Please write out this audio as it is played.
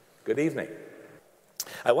Good evening.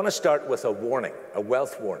 I want to start with a warning, a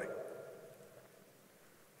wealth warning.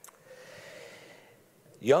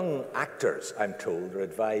 Young actors, I'm told, are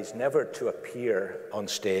advised never to appear on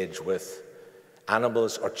stage with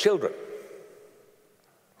animals or children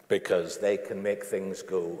because they can make things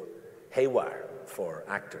go haywire for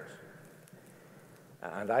actors.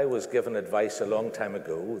 And I was given advice a long time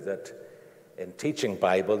ago that in teaching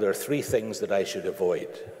Bible, there are three things that I should avoid,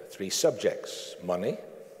 three subjects: money,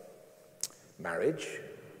 marriage,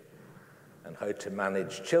 and how to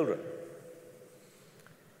manage children.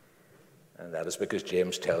 And that is because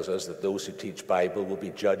James tells us that those who teach Bible will be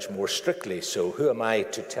judged more strictly. So who am I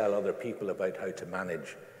to tell other people about how to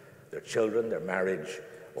manage their children, their marriage,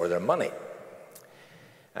 or their money?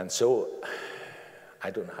 And so,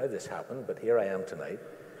 I don't know how this happened, but here I am tonight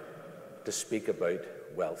to speak about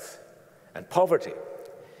wealth and poverty.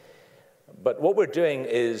 But what we're doing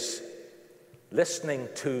is listening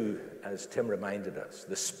to, as Tim reminded us,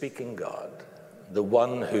 the speaking God, the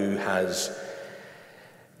one who has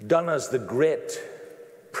done us the great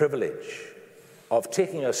privilege of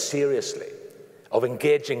taking us seriously, of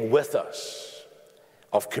engaging with us,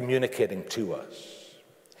 of communicating to us.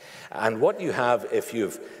 And what you have, if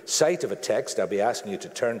you've sight of a text, I'll be asking you to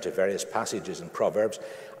turn to various passages in Proverbs.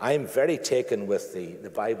 I'm very taken with the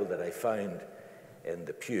Bible that I found in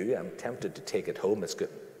the pew. I'm tempted to take it home. It's got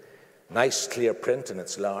nice, clear print, and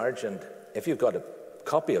it's large. And if you've got a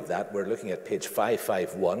copy of that, we're looking at page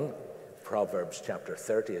 551. Proverbs chapter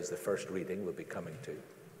 30 is the first reading we'll be coming to.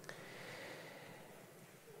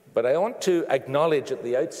 But I want to acknowledge at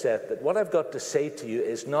the outset that what I've got to say to you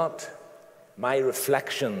is not my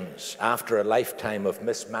reflections after a lifetime of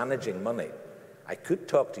mismanaging money. I could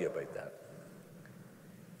talk to you about that.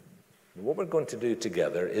 What we're going to do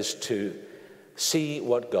together is to see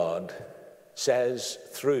what God says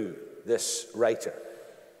through this writer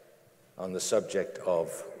on the subject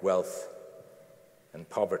of wealth and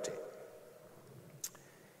poverty.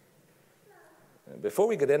 Before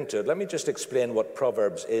we get into it, let me just explain what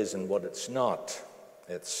Proverbs is and what it's not.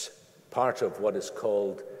 It's part of what is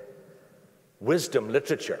called wisdom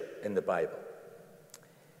literature in the Bible.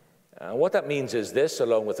 What that means is this,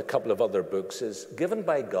 along with a couple of other books, is given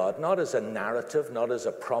by God not as a narrative, not as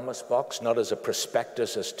a promise box, not as a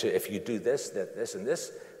prospectus as to if you do this, this, and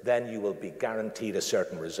this, then you will be guaranteed a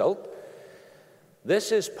certain result.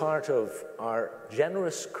 This is part of our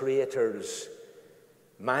generous Creator's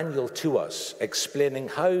manual to us, explaining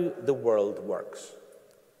how the world works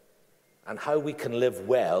and how we can live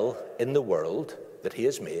well in the world that He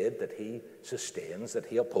has made, that He sustains, that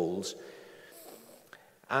He upholds,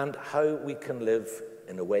 and how we can live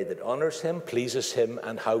in a way that honors Him, pleases Him,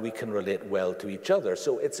 and how we can relate well to each other.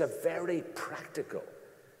 So it's a very practical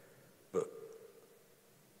book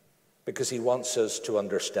because He wants us to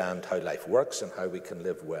understand how life works and how we can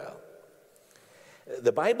live well.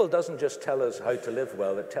 The Bible doesn't just tell us how to live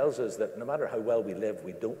well, it tells us that no matter how well we live,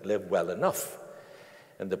 we don't live well enough.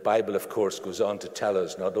 And the Bible, of course, goes on to tell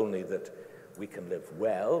us not only that we can live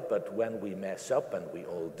well, but when we mess up, and we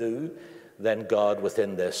all do, then God,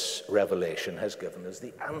 within this revelation, has given us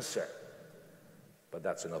the answer. But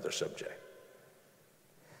that's another subject.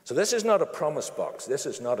 So this is not a promise box. This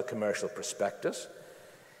is not a commercial prospectus.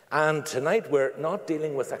 And tonight we're not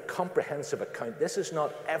dealing with a comprehensive account. This is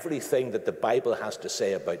not everything that the Bible has to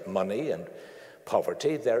say about money and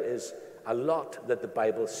poverty. There is a lot that the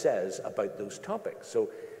Bible says about those topics. So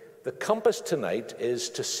the compass tonight is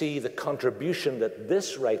to see the contribution that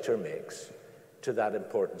this writer makes to that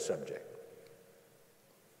important subject.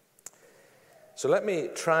 So let me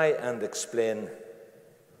try and explain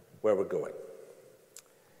where we're going.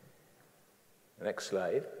 Next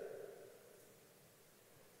slide.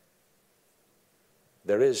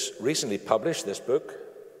 There is recently published this book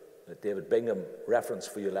that David Bingham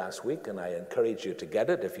referenced for you last week, and I encourage you to get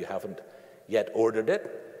it if you haven't yet ordered it.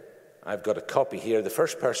 I've got a copy here. The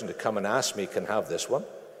first person to come and ask me can have this one.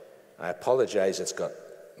 I apologize, it's got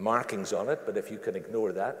markings on it, but if you can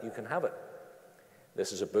ignore that, you can have it.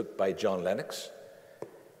 This is a book by John Lennox,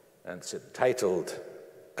 and it's entitled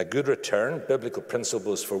A Good Return, Biblical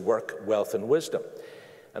Principles for Work, Wealth, and Wisdom.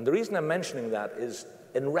 And the reason I'm mentioning that is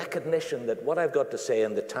in recognition that what I've got to say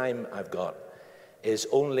in the time I've got is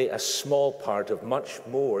only a small part of much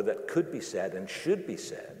more that could be said and should be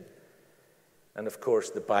said. And of course,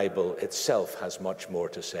 the Bible itself has much more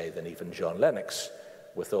to say than even John Lennox,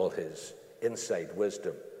 with all his insight,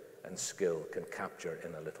 wisdom, and skill, can capture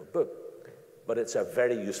in a little book. But it's a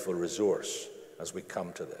very useful resource as we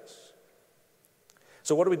come to this.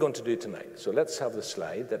 So what are we going to do tonight? So let's have the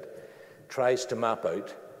slide that tries to map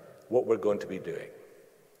out what we're going to be doing.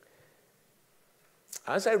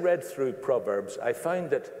 As I read through Proverbs, I found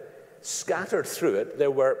that scattered through it,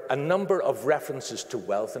 there were a number of references to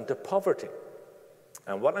wealth and to poverty.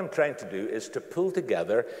 And what I'm trying to do is to pull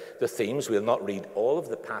together the themes. We'll not read all of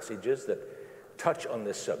the passages that touch on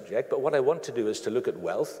this subject, but what I want to do is to look at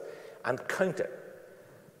wealth and count it.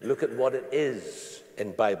 Look at what it is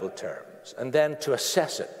in Bible terms, and then to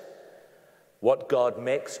assess it, what God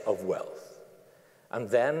makes of wealth. And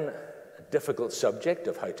then a difficult subject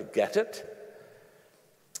of how to get it,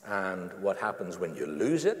 and what happens when you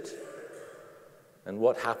lose it, and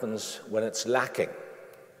what happens when it's lacking.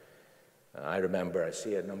 I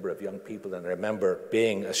see a number of young people, and I remember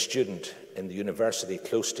being a student in the university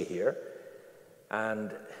close to here.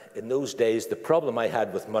 And in those days, the problem I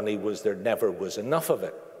had with money was there never was enough of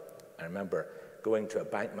it. I remember going to a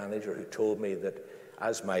bank manager who told me that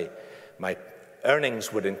as my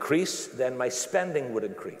earnings would increase, then my spending would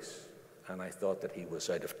increase. And I thought that he was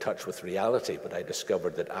out of touch with reality, but I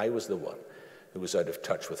discovered that I was the one who was out of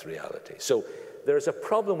touch with reality. So there's a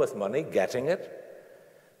problem with money, getting it,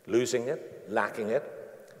 losing it, lacking it.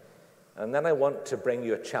 And then I want to bring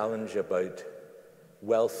you a challenge about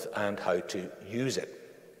wealth and how to use it.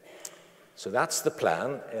 So that's the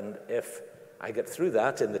plan, and if I get through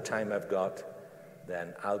that in the time I've got,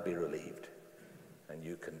 then I'll be relieved, and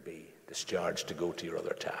you can be discharged to go to your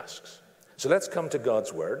other tasks. So let's come to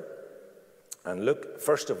God's Word and look,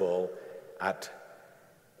 first of all, at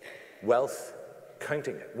wealth,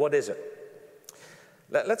 counting it. What is it?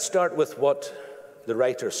 Let's start with what the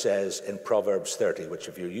writer says in Proverbs 30, which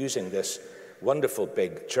if you're using this wonderful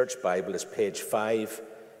big church Bible is page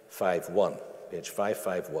 551. Page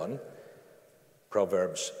 551,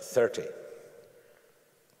 Proverbs 30.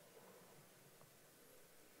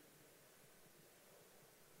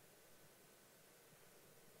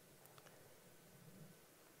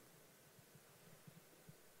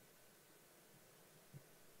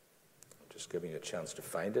 Just giving you a chance to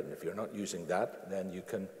find it, and if you're not using that, then you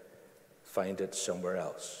can find it somewhere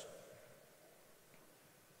else.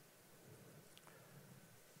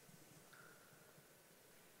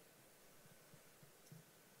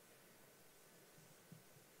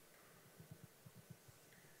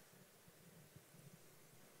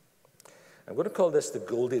 I'm going to call this the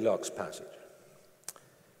Goldilocks passage.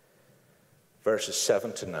 Verses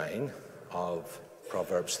 7 to 9 of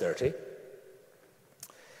Proverbs 30.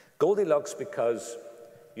 Goldilocks because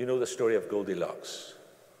you know the story of Goldilocks.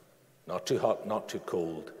 Not too hot, not too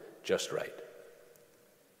cold, just right.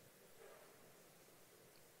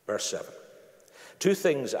 Verse 7. 2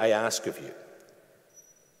 things I ask of you.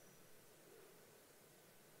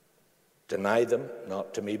 Deny them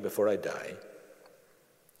not to me before I die.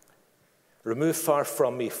 Remove far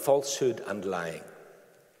from me falsehood and lying.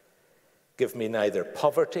 Give me neither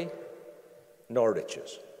poverty nor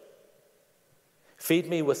riches. Feed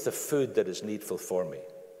me with the food that is needful for me,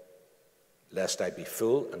 lest I be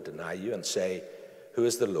full and deny you and say, who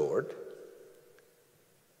is the Lord?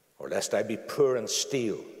 Or lest I be poor and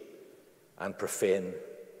steal and profane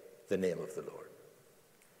the name of the Lord.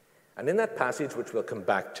 And in that passage, which we'll come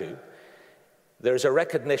back to, there's a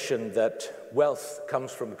recognition that wealth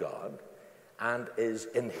comes from God and is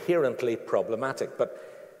inherently problematic.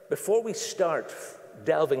 But before we start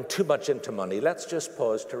delving too much into money, let's just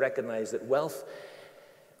pause to recognize that wealth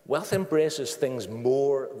embraces things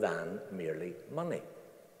more than merely money.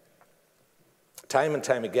 Time and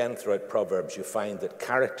time again throughout Proverbs, you find that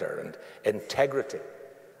character and integrity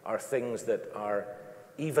are things that are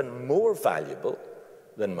even more valuable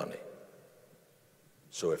than money.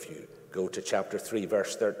 So if you go to chapter 3,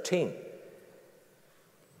 verse 13,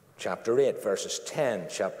 chapter 8, verses 10,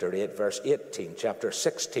 chapter 8, verse 18, chapter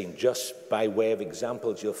 16, just by way of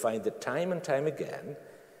examples, you'll find that time and time again,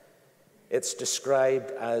 it's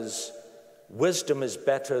described as wisdom is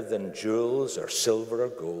better than jewels or silver or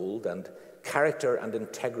gold, and character and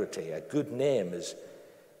integrity, a good name, is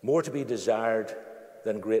more to be desired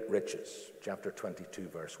than great riches. Chapter 22,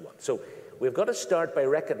 verse 1. So we've got to start by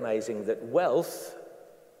recognizing that wealth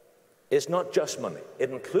is not just money.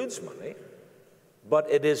 It includes money, but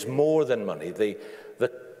it is more than money. The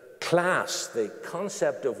class, the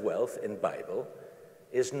concept of wealth in Bible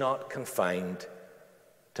is not confined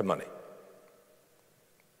to money,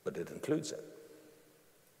 but it includes it.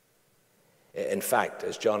 In fact,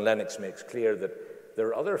 as John Lennox makes clear, that there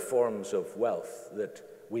are other forms of wealth that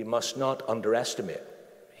we must not underestimate.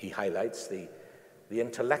 He highlights the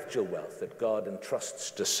intellectual wealth that God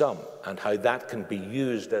entrusts to some and how that can be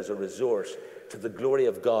used as a resource to the glory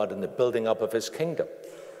of God and the building up of his kingdom.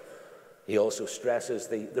 He also stresses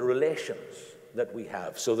the relations that we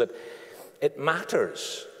have, so that it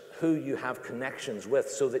matters who you have connections with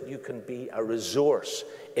so that you can be a resource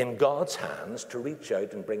in God's hands to reach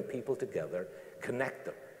out and bring people together, connect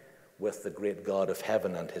them with the great God of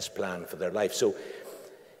heaven and his plan for their life. So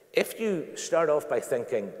if you start off by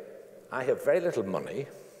thinking, I have very little money,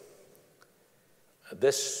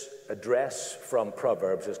 this address from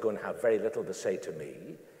Proverbs is going to have very little to say to me,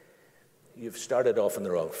 you've started off on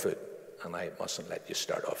the wrong foot, and I mustn't let you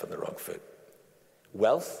start off on the wrong foot.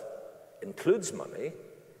 Wealth includes money,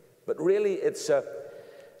 but really it's a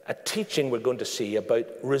teaching we're going to see about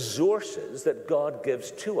resources that God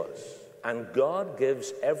gives to us. And God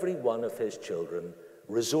gives every one of his children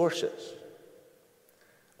resources.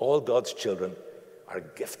 All God's children are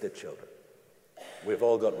gifted children. We've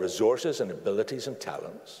all got resources and abilities and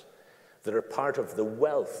talents that are part of the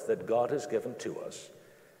wealth that God has given to us,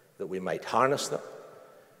 that we might harness them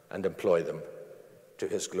and employ them to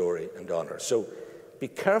his glory and honor. So be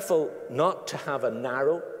careful not to have a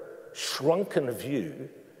narrow, shrunken view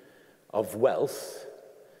of wealth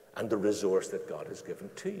and the resource that God has given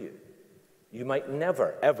to you. You might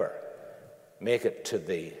never, ever make it to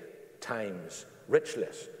the Times rich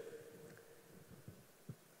list.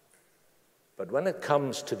 But when it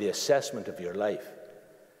comes to the assessment of your life,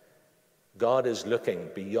 God is looking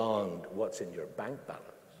beyond what's in your bank balance.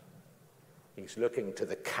 He's looking to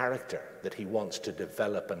the character that he wants to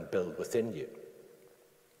develop and build within you.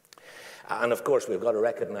 And of course, we've got to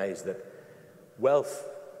recognize that wealth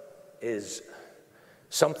is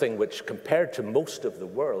something which, compared to most of the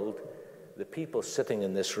world, the people sitting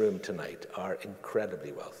in this room tonight are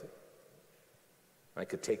incredibly wealthy. I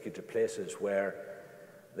could take you to places where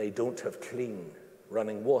they don't have clean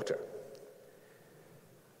running water,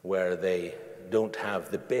 where they don't have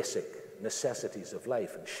the basic necessities of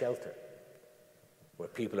life and shelter, where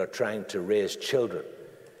people are trying to raise children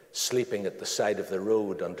sleeping at the side of the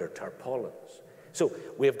road under tarpaulins. So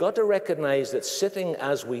we've got to recognize that sitting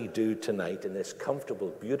as we do tonight in this comfortable,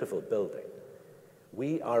 beautiful building,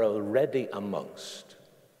 we are already amongst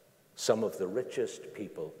some of the richest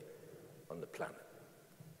people on the planet.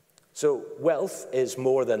 So wealth is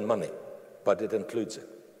more than money, but it includes it.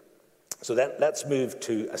 So then let's move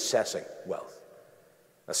to assessing wealth,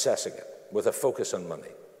 assessing it with a focus on money.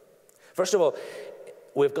 First of all,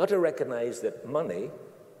 we've got to recognize that money,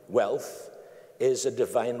 wealth, is a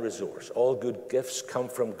divine resource. All good gifts come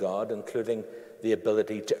from God, including the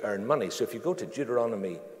ability to earn money. So if you go to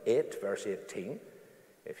Deuteronomy 8, verse 18,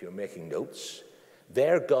 if you're making notes,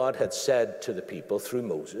 there God had said to the people through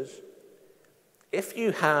Moses, if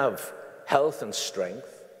you have health and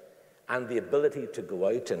strength and the ability to go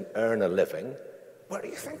out and earn a living, where do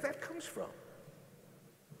you think that comes from?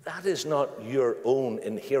 That is not your own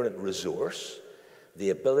inherent resource. The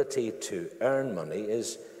ability to earn money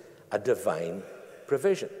is a divine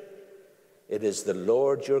provision. It is the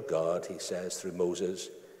Lord your God, he says through Moses,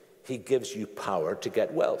 he gives you power to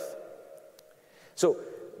get wealth. So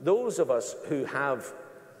those of us who have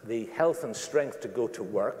the health and strength to go to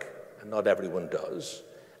work, and not everyone does,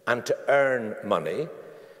 and to earn money,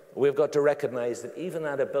 we've got to recognize that even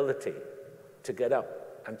that ability to get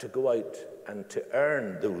up and to go out and to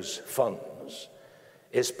earn those funds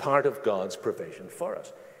is part of God's provision for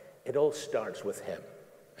us. It all starts with him.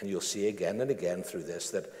 And you'll see again and again through this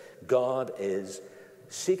that God is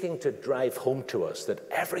seeking to drive home to us that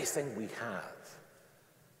everything we have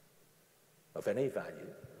of any value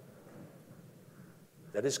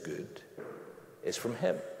that is good is from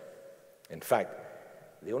him. In fact,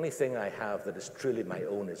 the only thing I have that is truly my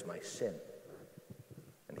own is my sin.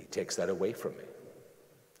 And he takes that away from me.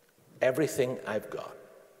 Everything I've got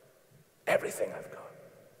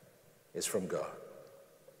is from God.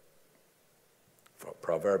 For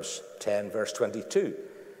Proverbs 10, verse 22,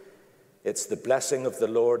 it's the blessing of the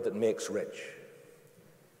Lord that makes rich.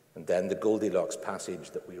 And then the Goldilocks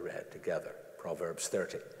passage that we read together, Proverbs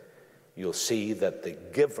 30. You'll see that the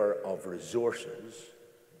giver of resources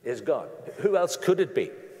is God. Who else could it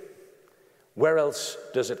be? Where else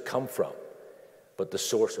does it come from but the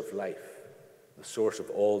source of life, the source of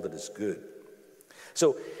all that is good?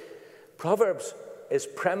 So Proverbs is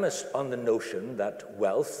premised on the notion that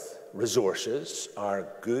wealth, resources, are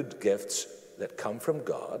good gifts that come from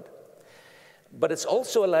God, but it's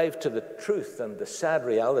also alive to the truth and the sad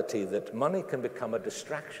reality that money can become a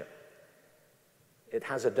distraction. It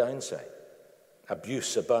has a downside.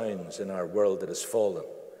 Abuse abounds in our world that has fallen.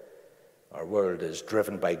 Our world is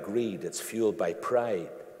driven by greed. It's fueled by pride.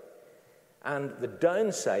 And the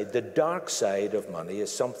downside, the dark side of money is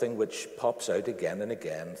something which pops out again and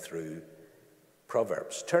again through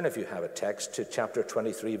Proverbs. Turn, if you have a text, to chapter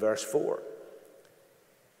 23, verse 4.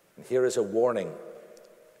 And here is a warning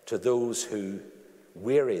to those who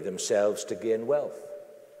weary themselves to gain wealth.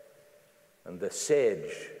 And the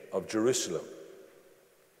sage of Jerusalem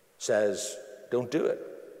says, don't do it.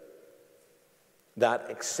 That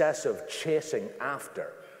excessive chasing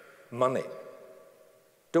after money,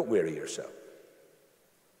 don't weary yourself.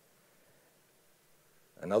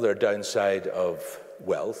 Another downside of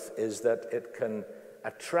wealth is that it can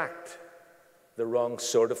attract the wrong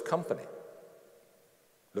sort of company.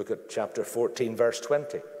 Look at chapter 14, verse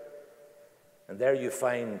 20. And there you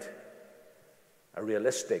find a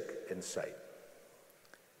realistic insight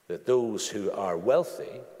that those who are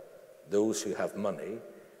wealthy, those who have money,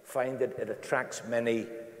 find that it attracts many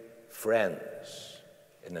friends,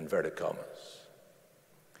 in inverted commas.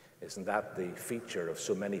 Isn't that the feature of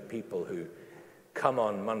so many people who come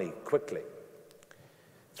on money quickly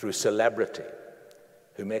through celebrity,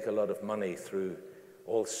 who make a lot of money through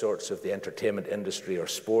all sorts of the entertainment industry or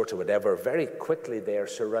sport or whatever? Very quickly they are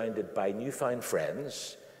surrounded by newfound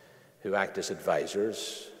friends who act as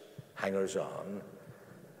advisors, hangers-on,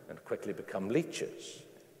 and quickly become leeches.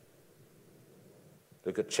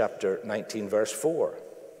 Look at chapter 19, verse 4.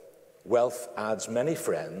 Wealth adds many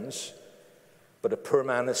friends, but a poor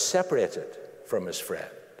man is separated from his friend.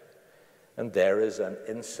 And there is an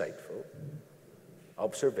insightful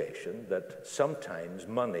observation that sometimes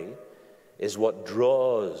money is what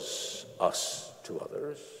draws us to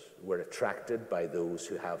others. We're attracted by those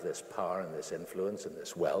who have this power and this influence and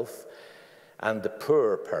this wealth, and the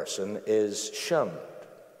poor person is shunned.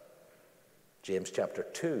 James chapter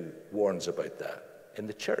 2 warns about that in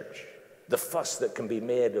the church. The fuss that can be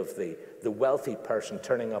made of the wealthy person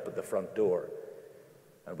turning up at the front door,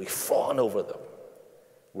 and we fawn over them,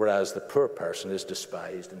 whereas the poor person is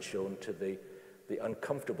despised and shown to the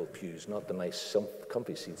uncomfortable pews, not the nice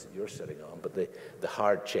comfy seats that you're sitting on, but the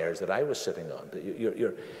hard chairs that I was sitting on.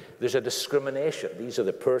 There's a discrimination. These are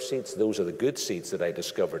the poor seats, those are the good seats that I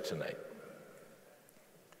discovered tonight.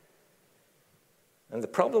 And the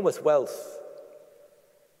problem with wealth,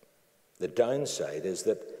 the downside, is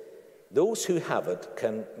that those who have it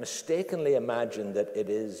can mistakenly imagine that it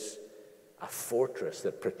is a fortress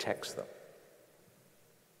that protects them.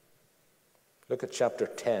 Look at chapter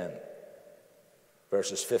 10,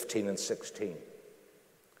 verses 15 and 16.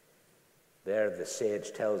 There the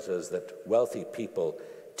sage tells us that wealthy people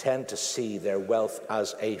tend to see their wealth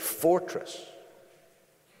as a fortress,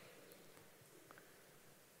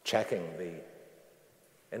 checking the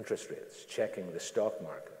interest rates, checking the stock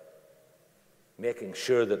market, making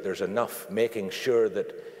sure that there's enough, making sure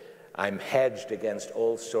that I'm hedged against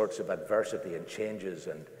all sorts of adversity and changes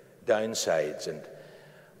and downsides, and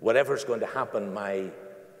whatever's going to happen, my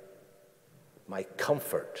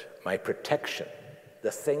comfort, my protection, the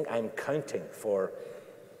thing I'm counting for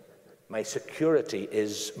my security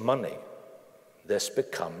is money. This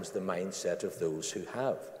becomes the mindset of those who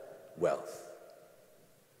have wealth.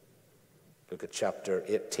 Look at chapter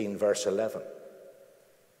 18, verse 11.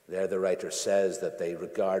 There the writer says that they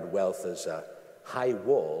regard wealth as a high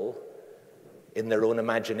wall in their own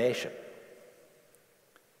imagination.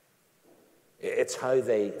 It's how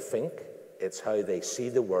they think, it's how they see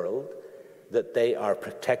the world, that they are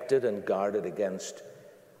protected and guarded against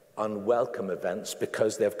unwelcome events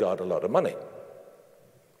because they've got a lot of money.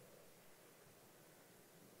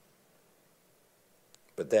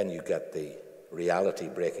 But then you get the reality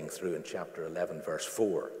breaking through in chapter 11, verse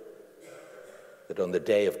 4, that on the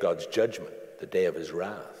day of God's judgment, the day of his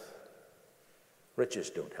wrath, riches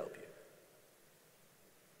don't help you.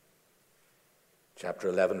 Chapter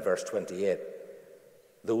 11, verse 28,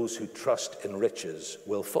 those who trust in riches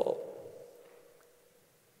will fall.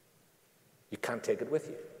 You can't take it with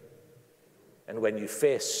you. And when you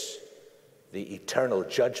face the eternal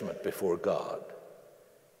judgment before God,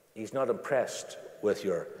 he's not impressed with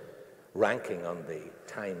your ranking on the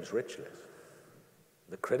Times rich list.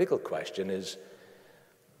 The critical question is,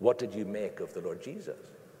 what did you make of the Lord Jesus?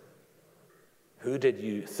 Who did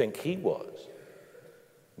you think he was?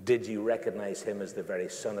 Did you recognize him as the very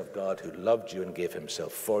Son of God who loved you and gave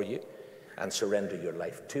himself for you, and surrender your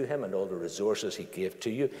life to him and all the resources he gave to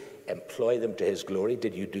you, employ them to his glory?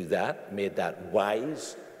 Did you do that? Made that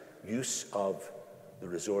wise use of the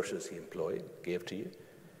resources he employed, gave to you?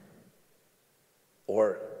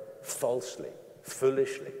 Or falsely,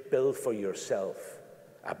 foolishly, build for yourself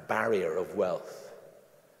a barrier of wealth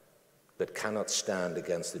that cannot stand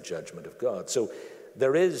against the judgment of God? So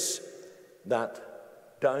there is that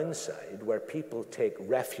downside where people take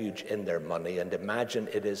refuge in their money and imagine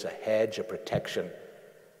it is a hedge, a protection,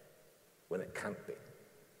 when it can't be.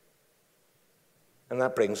 And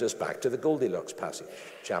that brings us back to the Goldilocks passage,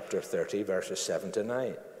 chapter 30, verses 7 to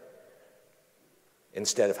 9.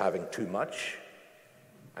 Instead of having too much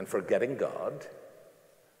and forgetting God,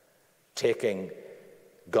 taking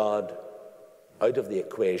God out of the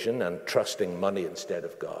equation and trusting money instead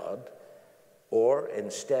of God, or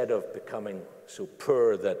instead of becoming so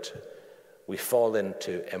poor that we fall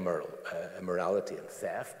into immorality and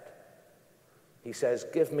theft, he says,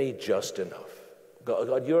 give me just enough.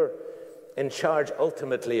 God, you're in charge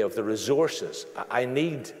ultimately of the resources. I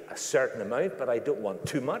need a certain amount, but I don't want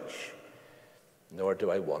too much, nor do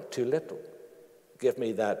I want too little. Give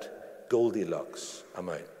me that Goldilocks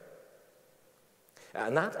amount.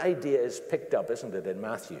 And that idea is picked up, isn't it, in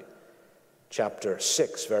Matthew chapter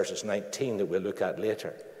 6, verses 19, that we'll look at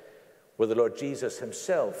later, where the Lord Jesus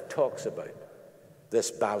himself talks about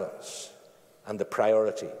this balance and the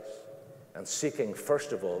priorities, and seeking,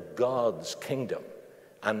 first of all, God's kingdom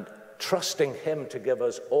and trusting him to give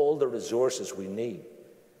us all the resources we need.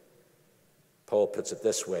 Paul puts it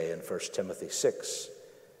this way in 1 Timothy 6,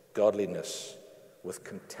 godliness with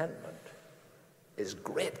contentment is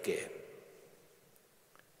great gain.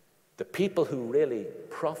 The people who really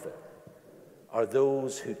profit are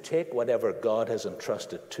those who take whatever God has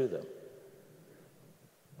entrusted to them,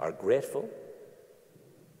 are grateful,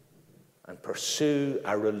 and pursue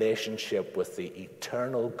a relationship with the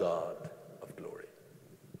eternal God of glory,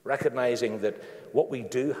 recognizing that what we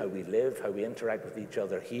do, how we live, how we interact with each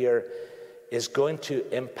other here is going to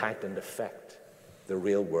impact and affect the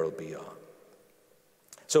real world beyond.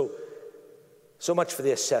 So much for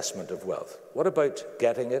the assessment of wealth. What about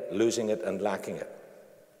getting it, losing it, and lacking it?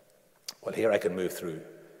 Well, here I can move through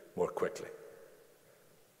more quickly.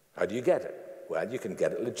 How do you get it? Well, you can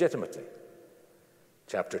get it legitimately.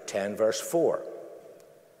 Chapter 10, verse 4.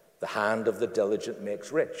 The hand of the diligent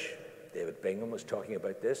makes rich. David Bingham was talking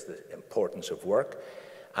about this, the importance of work,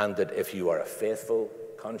 and that if you are a faithful,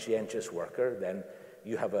 conscientious worker, then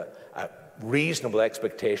you have a reasonable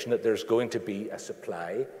expectation that there's going to be a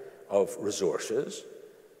supply of resources.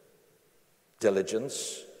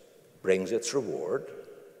 Diligence brings its reward.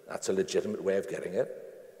 That's a legitimate way of getting it.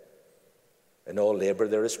 In all labor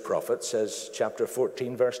there is profit, says chapter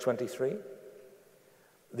 14, verse 23.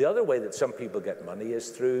 The other way that some people get money is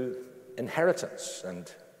through inheritance, and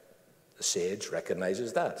the sage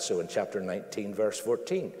recognizes that. So in chapter 19, verse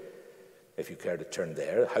 14, if you care to turn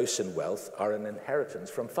there, house and wealth are an inheritance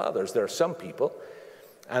from fathers. There are some people,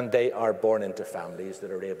 and they are born into families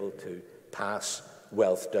that are able to pass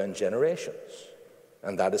wealth down generations.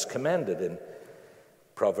 And that is commended in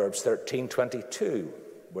Proverbs 13:22,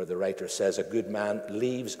 where the writer says, a good man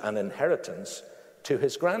leaves an inheritance to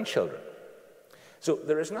his grandchildren. So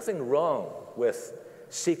there is nothing wrong with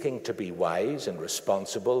seeking to be wise and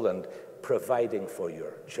responsible and providing for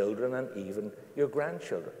your children and even your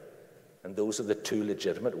grandchildren. And those are the two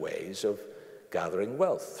legitimate ways of gathering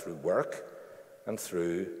wealth, through work and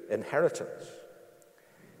through inheritance.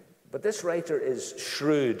 But this writer is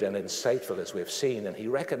shrewd and insightful, as we've seen, and he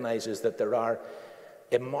recognizes that there are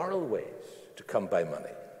immoral ways to come by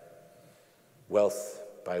money. Wealth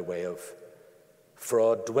by way of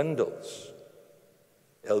fraud dwindles.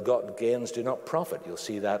 Ill-gotten gains do not profit. You'll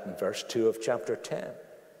see that in verse 2 of chapter 10.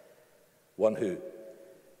 One who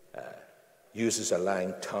uses a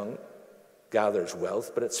lying tongue gathers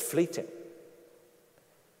wealth, but it's fleeting.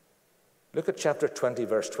 Look at chapter 20,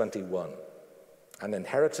 verse 21. An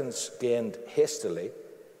inheritance gained hastily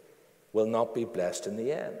will not be blessed in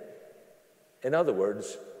the end. In other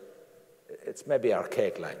words, it's maybe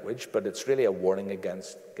archaic language, but it's really a warning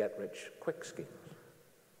against get-rich-quick schemes.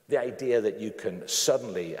 The idea that you can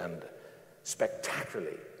suddenly and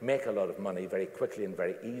spectacularly make a lot of money very quickly and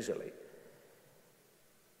very easily.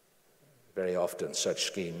 Very often such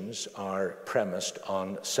schemes are premised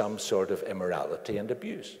on some sort of immorality and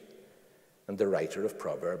abuse. And the writer of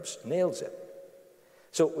Proverbs nails it.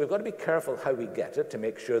 So we've got to be careful how we get it, to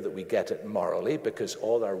make sure that we get it morally, because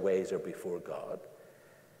all our ways are before God.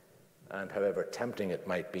 And however tempting it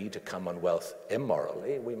might be to come on wealth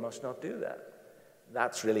immorally, we must not do that.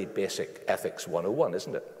 That's really basic ethics 101,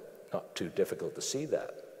 isn't it? Not too difficult to see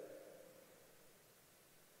that.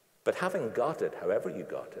 But having got it, however you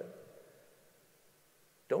got it,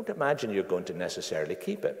 don't imagine you're going to necessarily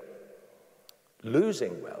keep it.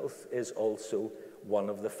 Losing wealth is also one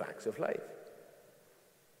of the facts of life.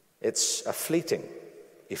 It's a fleeting,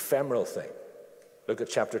 ephemeral thing. Look at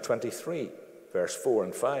chapter 23, verse 4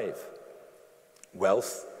 and 5.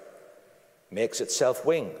 Wealth makes itself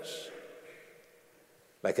wings,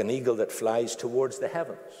 like an eagle that flies towards the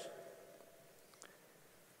heavens.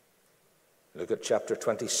 Look at chapter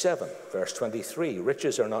 27, verse 23.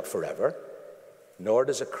 Riches are not forever, nor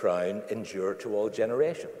does a crown endure to all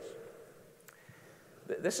generations.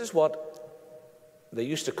 This is what they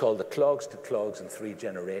used to call the clogs to clogs in 3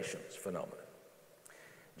 generations phenomenon.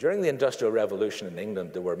 During the Industrial Revolution in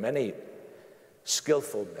England, there were many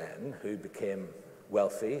skillful men who became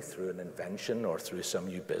wealthy through an invention or through some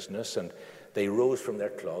new business, and they rose from their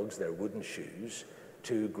clogs, their wooden shoes,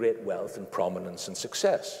 to great wealth and prominence and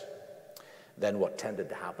success. Then what tended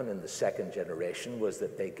to happen in the 2nd generation was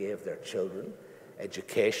that they gave their children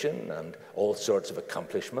education and all sorts of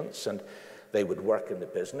accomplishments, and they would work in the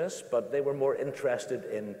business, but they were more interested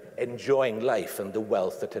in enjoying life and the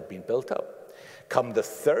wealth that had been built up. Come the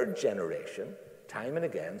 3rd generation, time and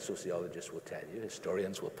again, sociologists will tell you,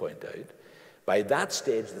 historians will point out, by that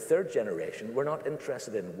stage, the 3rd generation were not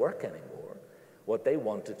interested in work anymore. What they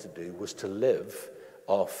wanted to do was to live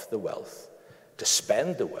off the wealth, to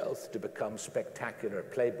spend the wealth, to become spectacular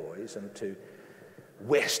playboys and to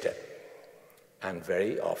waste it. And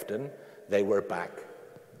very often, they were back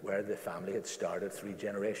where the family had started 3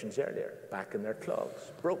 generations earlier, back in their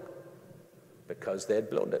clogs, broke, because they had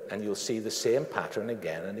blown it. And you'll see the same pattern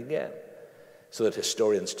again and again. So that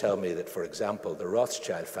historians tell me that, for example, the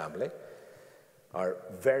Rothschild family are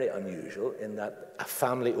very unusual in that a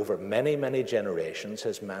family over many, many generations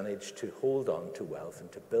has managed to hold on to wealth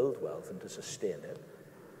and to build wealth and to sustain it.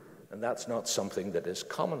 And that's not something that is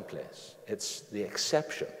commonplace. It's the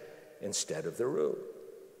exception instead of the rule.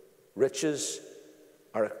 Riches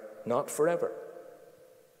are not forever.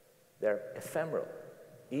 They're ephemeral,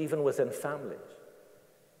 even within families.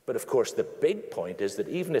 But of course, the big point is that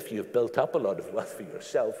even if you've built up a lot of wealth for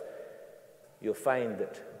yourself, you'll find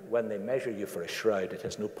that when they measure you for a shroud, it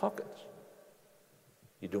has no pockets.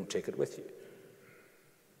 You don't take it with you.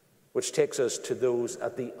 Which takes us to those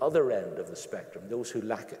at the other end of the spectrum, those who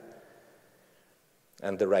lack it.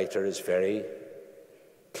 And the writer is very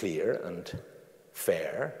clear and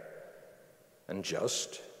fair and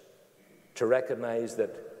just to recognize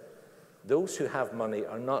that those who have money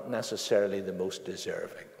are not necessarily the most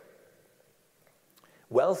deserving.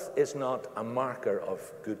 Wealth is not a marker of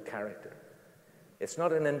good character. It's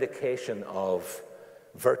not an indication of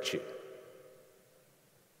virtue.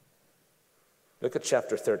 Look at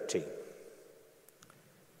chapter 13,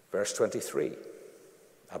 verse 23.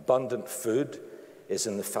 Abundant food is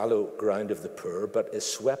in the fallow ground of the poor, but is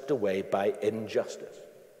swept away by injustice.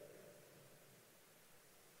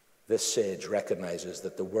 This sage recognizes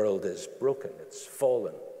that the world is broken, it's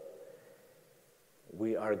fallen.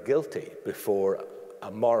 We are guilty before a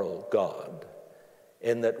moral God,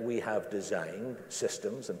 in that we have designed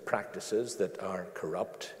systems and practices that are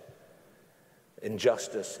corrupt.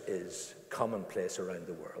 Injustice is commonplace around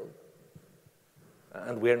the world,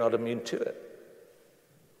 and we're not immune to it.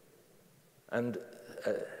 And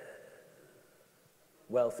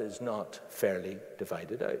wealth is not fairly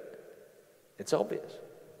divided out. It's obvious.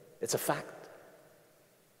 It's a fact.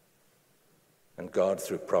 And God,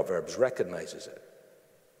 through Proverbs, recognizes it.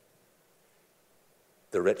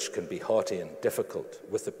 The rich can be haughty and difficult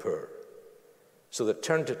with the poor. So that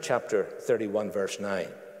turn to chapter 31, verse 9,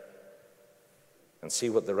 and see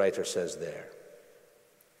what the writer says there.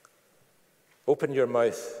 Open your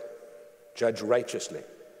mouth, judge righteously,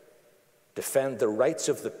 defend the rights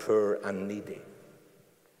of the poor and needy.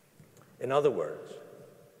 In other words,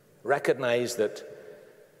 recognize that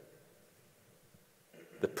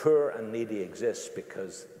the poor and needy exist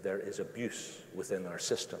because there is abuse within our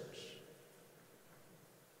systems.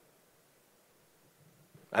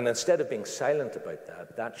 And instead of being silent about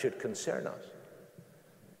that, that should concern us.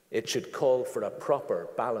 It should call for a proper,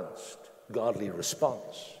 balanced, godly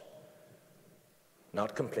response.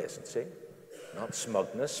 Not complacency, not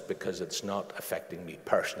smugness because it's not affecting me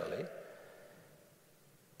personally,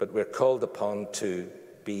 but we're called upon to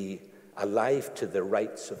be alive to the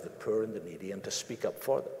rights of the poor and the needy and to speak up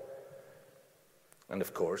for them. And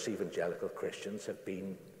of course, evangelical Christians have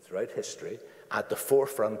been, throughout history, at the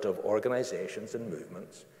forefront of organizations and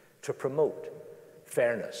movements to promote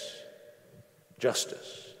fairness,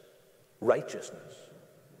 justice, righteousness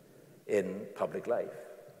in public life,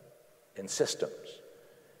 in systems,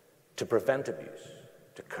 to prevent abuse,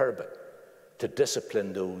 to curb it, to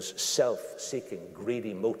discipline those self-seeking,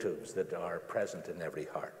 greedy motives that are present in every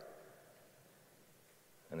heart.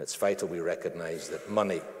 And it's vital we recognize that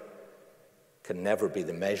money can never be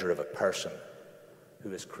the measure of a person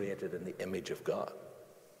who is created in the image of God.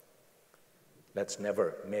 Let's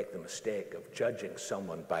never make the mistake of judging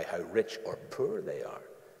someone by how rich or poor they are.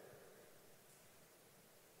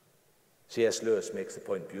 C.S. Lewis makes the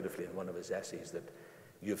point beautifully in one of his essays that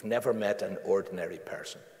you've never met an ordinary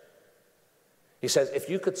person. He says, if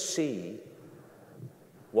you could see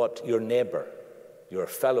what your neighbor, your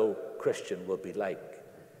fellow Christian will be like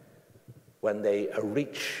when they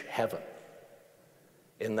reach heaven,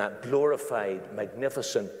 in that glorified,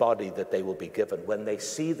 magnificent body that they will be given when they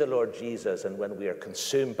see the Lord Jesus and when we are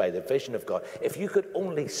consumed by the vision of God. If you could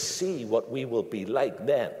only see what we will be like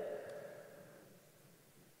then,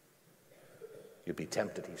 you'd be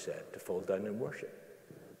tempted, he said, to fall down and worship.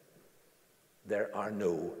 There are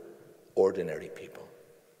no ordinary people.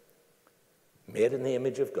 Made in the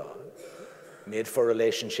image of God, made for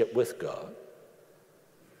relationship with God.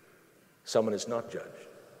 Someone is not judged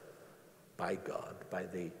by God by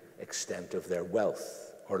the extent of their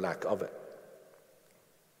wealth or lack of it.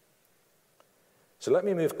 So let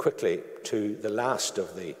me move quickly to the last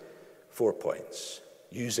of the 4 points,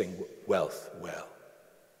 using wealth well.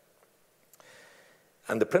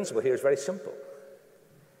 And the principle here is very simple.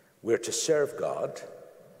 We're to serve God,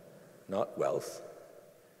 not wealth,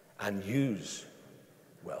 and use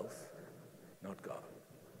wealth, not God.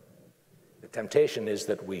 The temptation is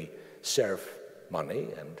that we serve money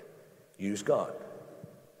and use God.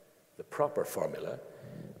 The proper formula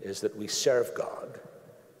is that we serve God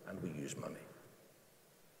and we use money.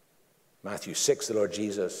 Matthew 6, the Lord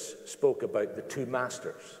Jesus spoke about the two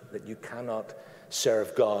masters, that you cannot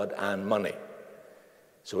serve God and money.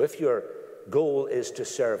 So if your goal is to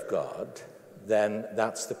serve God, then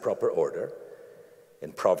that's the proper order.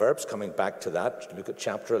 In Proverbs, coming back to that, look at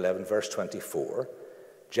chapter 11, verse 24,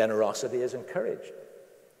 generosity is encouraged.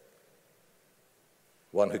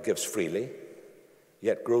 One who gives freely,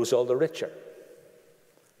 yet grows all the richer.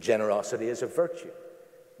 Generosity is a virtue.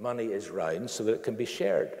 Money is round so that it can be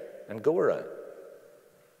shared and go around.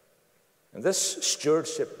 And this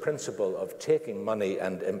stewardship principle of taking money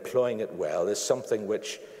and employing it well is something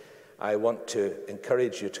which I want to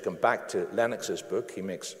encourage you to come back to Lennox's book. He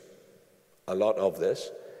makes a lot of this,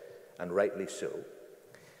 and rightly so.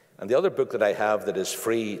 And the other book that I have that is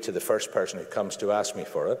free to the first person who comes to ask me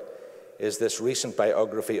for it is this recent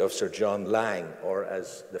biography of Sir John Lang, or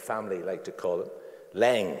as the family like to call it,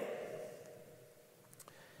 Lang. And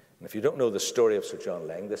if you don't know the story of Sir John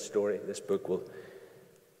Lang, this book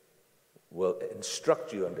will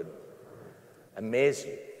instruct you and amaze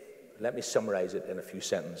you. Let me summarize it in a few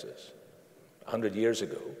sentences. 100 years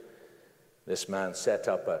ago, this man set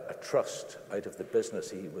up a trust out of the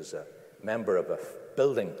business. He was a member of a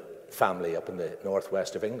building family up in the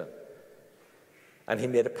northwest of England. And he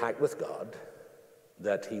made a pact with God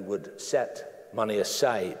that he would set money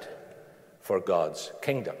aside for God's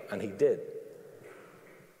kingdom. And he did.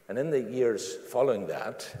 And in the years following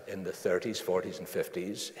that, in the 30s, 40s, and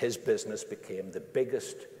 50s, his business became the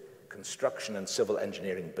biggest construction and civil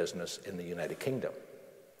engineering business in the United Kingdom.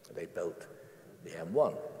 They built the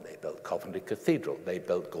M1, they built Coventry Cathedral, they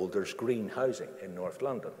built Golders Green housing in North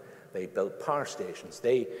London, they built power stations,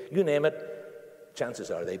 you name it, chances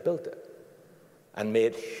are they built it, and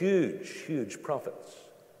made huge, huge profits,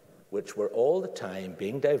 which were all the time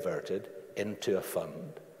being diverted into a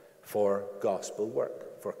fund for gospel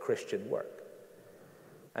work, for Christian work.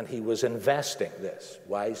 And he was investing this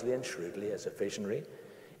wisely and shrewdly as a visionary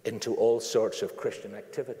into all sorts of Christian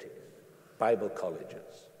activities, Bible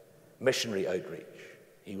colleges, missionary outreach.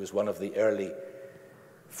 He was one of the early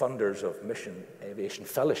funders of Mission Aviation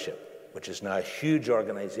Fellowship, which is now a huge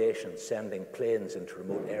organization sending planes into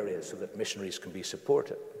remote areas so that missionaries can be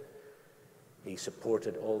supported. He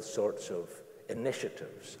supported all sorts of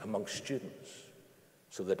initiatives among students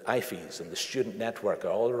so that IFES and the student network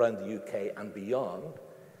all around the UK and beyond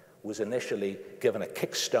was initially given a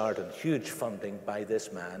kickstart and huge funding by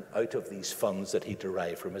this man out of these funds that he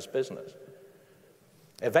derived from his business.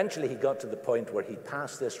 Eventually, he got to the point where he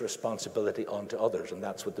passed this responsibility on to others, and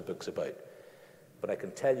that's what the book's about. But I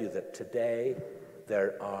can tell you that today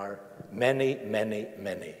there are many, many,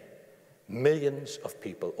 many millions of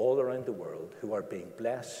people all around the world who are being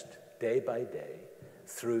blessed day by day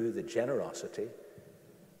through the generosity,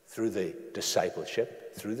 through the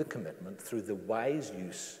discipleship, through the commitment, through the wise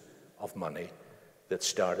use of money that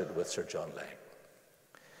started with Sir John Lang.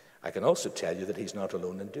 I can also tell you that he's not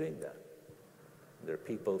alone in doing that. There are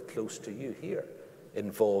people close to you here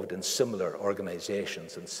involved in similar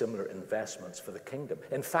organizations and similar investments for the kingdom.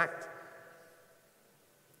 In fact,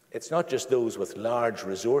 it's not just those with large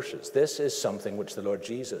resources. This is something which the Lord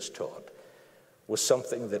Jesus taught was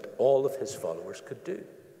something that all of his followers could do.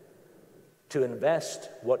 To invest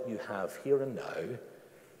what you have here and now,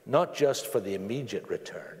 not just for the immediate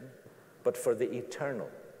return, but for the eternal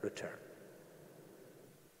return.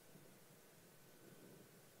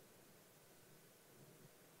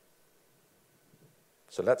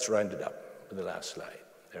 So let's round it up with the last slide.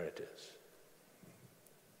 There it is.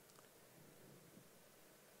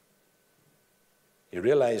 You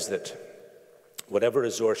realize that whatever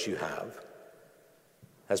resource you have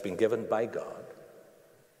has been given by God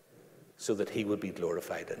so that he would be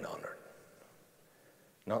glorified and honored,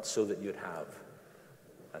 not so that you'd have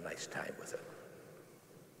a nice time with it.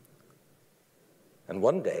 And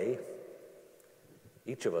one day,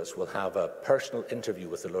 each of us will have a personal interview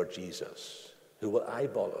with the Lord Jesus, who will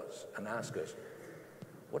eyeball us and ask us,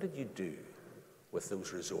 what did you do with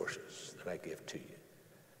those resources that I gave to you?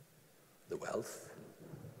 The wealth,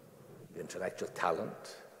 the intellectual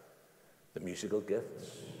talent, the musical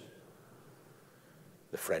gifts,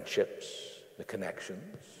 the friendships, the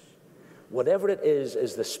connections. Whatever it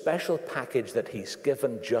is the special package that he's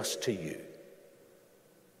given just to you.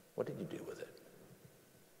 What did you do with it?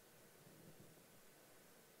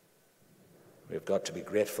 We've got to be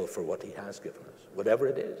grateful for what he has given us, whatever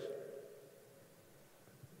it is.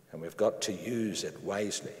 And we've got to use it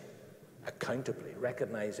wisely, accountably,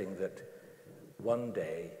 recognizing that one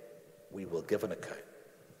day we will give an account.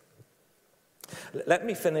 Let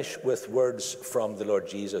me finish with words from the Lord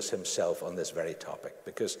Jesus himself on this very topic,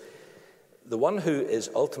 because the one who is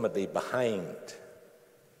ultimately behind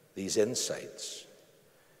these insights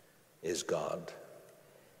is God.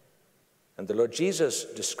 And the Lord Jesus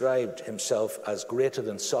described himself as greater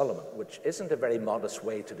than Solomon, which isn't a very modest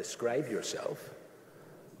way to describe yourself,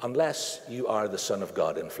 unless you are the Son of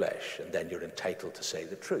God in flesh, and then you're entitled to say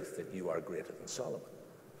the truth, that you are greater than Solomon.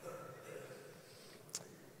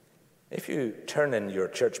 If you turn in your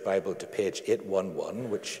church Bible to page 811,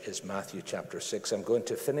 which is Matthew chapter 6, I'm going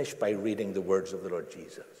to finish by reading the words of the Lord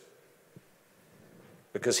Jesus.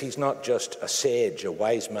 Because he's not just a sage, a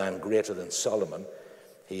wise man greater than Solomon.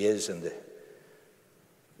 He is, in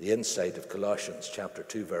the insight of Colossians chapter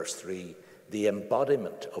 2, verse 3, the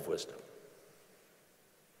embodiment of wisdom.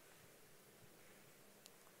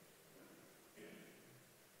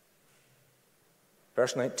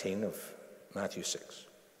 Verse 19 of Matthew 6.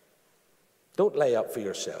 Don't lay up for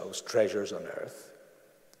yourselves treasures on earth,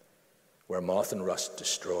 where moth and rust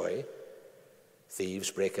destroy,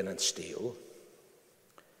 thieves break in and steal.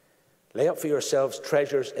 Lay up for yourselves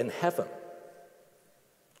treasures in heaven,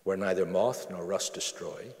 where neither moth nor rust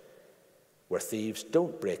destroy, where thieves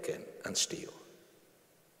don't break in and steal.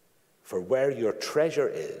 For where your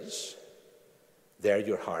treasure is, there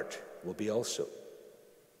your heart will be also.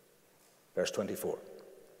 Verse 24.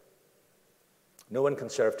 No one can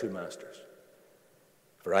serve two masters,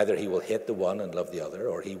 for either he will hate the one and love the other,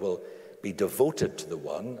 or he will be devoted to the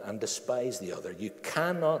one and despise the other. You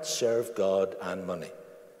cannot serve God and money.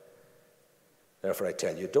 Therefore I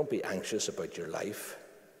tell you, don't be anxious about your life,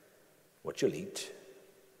 what you'll eat,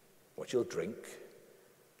 what you'll drink,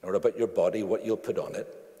 nor about your body, what you'll put on it.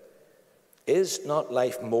 Is not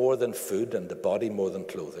life more than food, and the body more than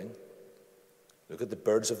clothing? Look at the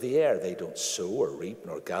birds of the air. They don't sow or reap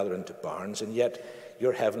nor gather into barns, and yet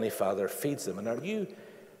your heavenly Father feeds them. And are you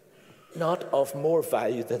not of more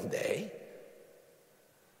value than they?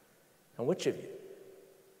 And which of you,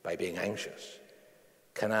 by being anxious,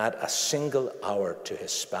 can add a single hour to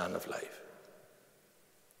his span of life?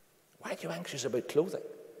 Why are you anxious about clothing?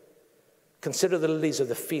 Consider the lilies of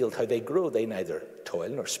the field, how they grow. They neither toil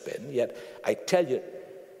nor spin. Yet I tell you,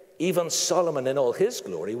 even Solomon in all his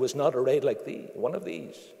glory was not arrayed like one of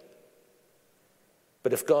these.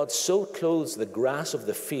 But if God so clothes the grass of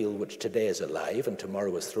the field, which today is alive and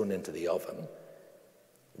tomorrow is thrown into the oven,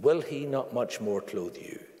 will he not much more clothe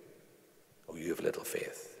you, O you of little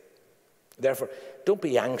faith? Therefore, don't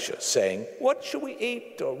be anxious, saying, what shall we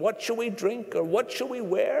eat, or what shall we drink, or what shall we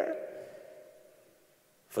wear?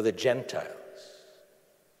 For the Gentiles,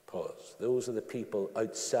 pause, those are the people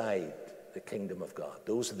outside the kingdom of God.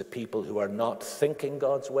 Those are the people who are not thinking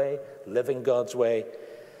God's way, living God's way.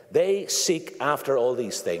 They seek after all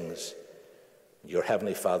these things. Your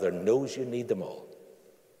heavenly Father knows you need them all.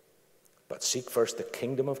 But seek first the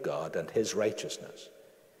kingdom of God and his righteousness,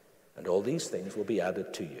 and all these things will be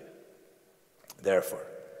added to you. Therefore,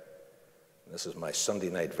 this is my Sunday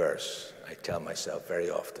night verse, I tell myself very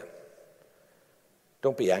often,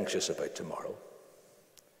 don't be anxious about tomorrow,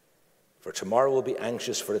 for tomorrow will be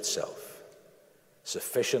anxious for itself.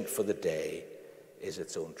 Sufficient for the day is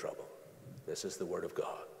its own trouble. This is the word of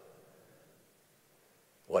God.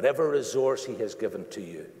 Whatever resource he has given to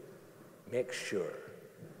you, make sure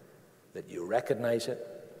that you recognize it,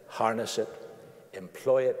 harness it,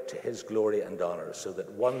 employ it to his glory and honor, so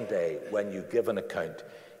that one day when you give an account,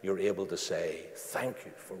 you're able to say, thank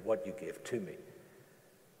you for what you gave to me.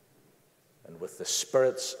 And with the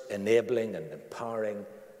Spirit's enabling and empowering,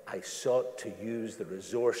 I sought to use the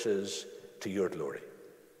resources to your glory.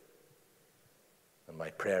 And my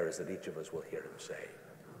prayer is that each of us will hear him say,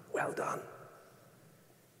 well done.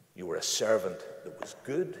 You were a servant that was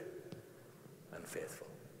good and faithful.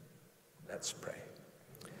 Let's pray.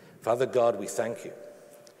 Father God, we thank you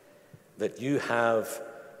that you have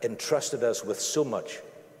entrusted us with so much,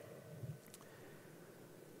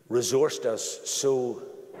 resourced us so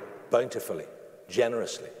bountifully,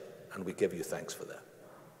 generously, and we give you thanks for that.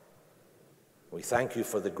 We thank you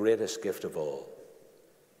for the greatest gift of all,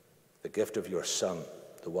 the gift of your Son,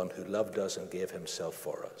 the one who loved us and gave himself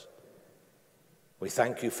for us. We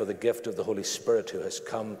thank you for the gift of the Holy Spirit who has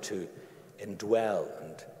come to indwell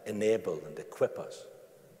and enable and equip us.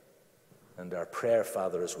 And our prayer,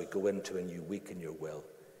 Father, as we go into a new week in your will,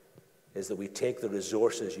 is that we take the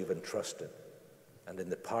resources you've entrusted and in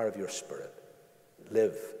the power of your Spirit,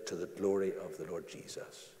 live to the glory of the Lord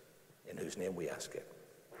Jesus, in whose name we ask it.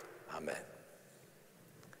 Amen.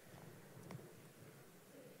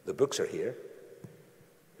 The books are here.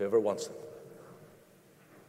 Whoever wants them.